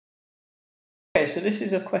Okay, so this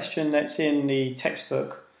is a question that's in the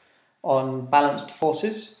textbook on balanced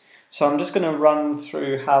forces. So I'm just going to run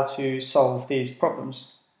through how to solve these problems.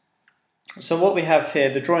 So what we have here,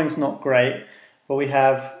 the drawing's not great, but we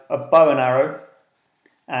have a bow and arrow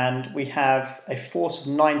and we have a force of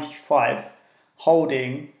 95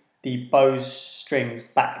 holding the bow's strings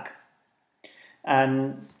back.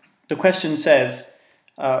 And the question says,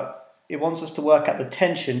 it wants us to work out the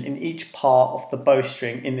tension in each part of the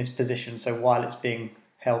bowstring in this position, so while it's being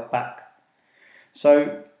held back.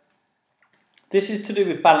 So this is to do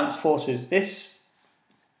with balanced forces. This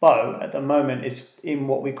bow at the moment is in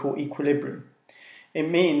what we call equilibrium. It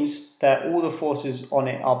means that all the forces on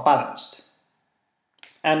it are balanced.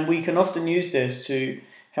 And we can often use this to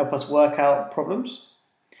help us work out problems.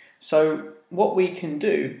 So what we can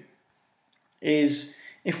do is,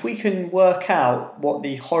 if we can work out what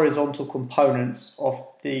the horizontal components of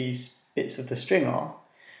these bits of the string are,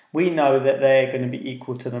 we know that they're going to be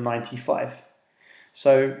equal to the 95.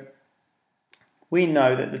 So we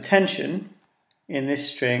know that the tension in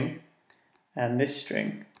this string and this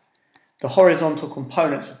string, the horizontal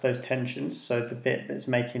components of those tensions, so the bit that's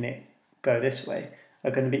making it go this way,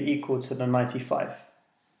 are going to be equal to the 95.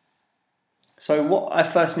 So what I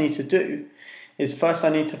first need to do is I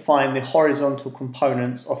need to find the horizontal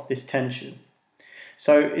components of this tension.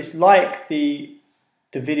 So it's like the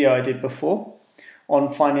video I did before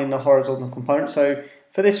on finding the horizontal components. So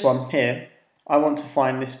for this one here, I want to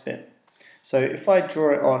find this bit. So if I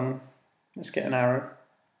draw it on, let's get an arrow.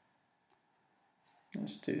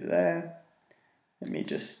 Let's do there. Let me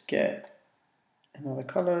just get another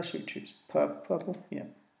color. Should we choose purple? Yeah.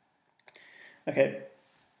 Okay.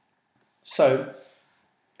 So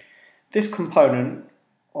this component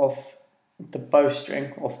of the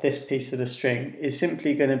bowstring, of this piece of the string, is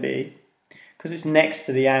simply going to be, because it's next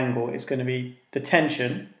to the angle, it's going to be the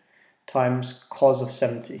tension times cos of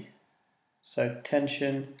 70. So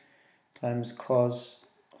tension times cos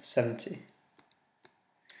of 70.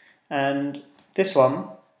 And this one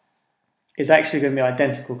is actually going to be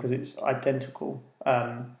identical because it's identical.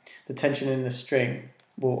 The tension in the string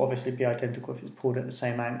will obviously be identical if it's pulled at the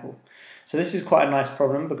same angle. So this is quite a nice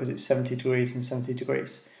problem because it's 70 degrees and 70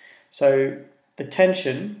 degrees. So the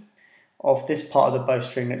tension of this part of the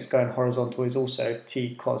bowstring that's going horizontal is also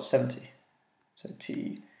T cos 70. So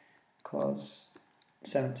T cos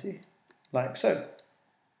 70, like so.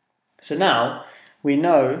 So now we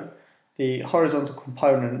know the horizontal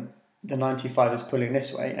component, the 95, is pulling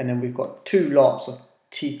this way, and then we've got two lots of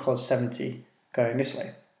T cos 70 going this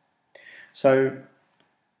way. So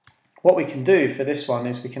what we can do for this one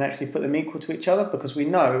is we can actually put them equal to each other, because we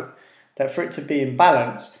know that for it to be in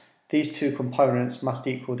balance, these two components must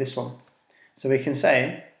equal this one. So we can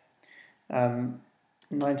say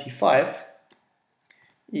 95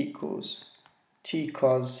 equals T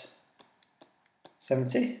cos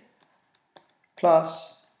 70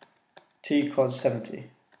 plus T cos 70.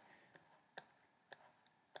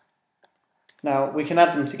 Now we can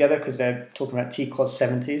add them together because they're talking about T cos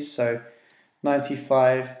 70s, so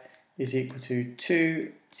 95 is equal to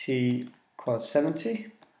 2T cos 70.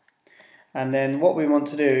 And then what we want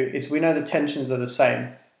to do is, we know the tensions are the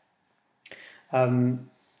same.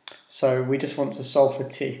 So we just want to solve for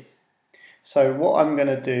T. So what I'm going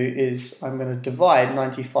to do is I'm going to divide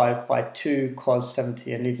 95 by 2 cos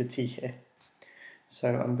 70 and leave the T here. So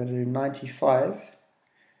I'm going to do 95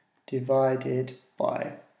 divided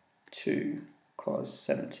by 2 cos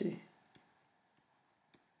 70.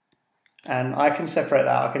 And I can separate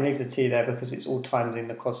that. I can leave the T there because it's all times in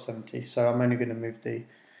the cos 70. So I'm only going to move the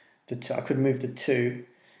 2. I could move the 2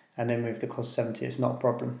 and then move the cos 70. It's not a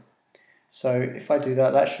problem. So if I do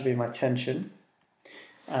that, that should be my tension.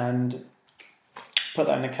 And put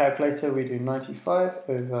that in the calculator. We do 95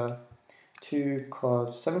 over 2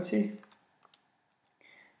 cos 70.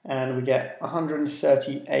 And we get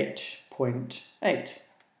 138.8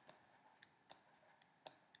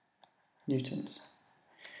 newtons.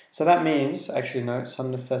 So that means, actually no, it's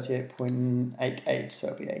 138.88, so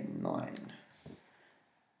it'll be a 9.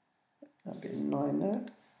 That'll be a 9 there.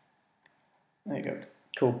 There you go.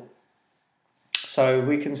 Cool. So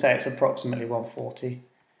we can say it's approximately 140.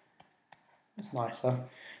 It's nicer.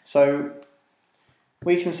 So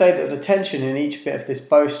we can say that the tension in each bit of this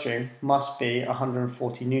bowstring must be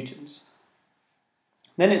 140 newtons.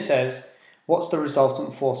 Then it says, what's the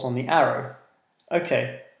resultant force on the arrow?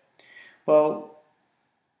 Okay, well,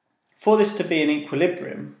 for this to be in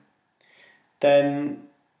equilibrium, then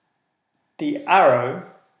the arrow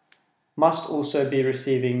must also be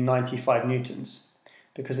receiving 95 newtons,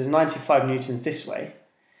 because there's 95 newtons this way,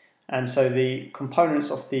 and so the components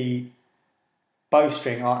of the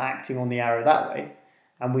bowstring are acting on the arrow that way,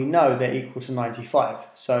 and we know they're equal to 95.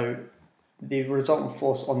 So the resultant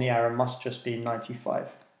force on the arrow must just be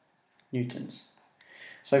 95 newtons.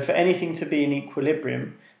 So for anything to be in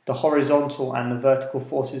equilibrium, the horizontal and the vertical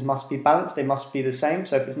forces must be balanced, they must be the same.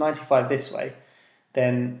 So if it's 95 this way,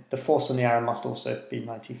 then the force on the arrow must also be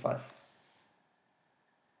 95.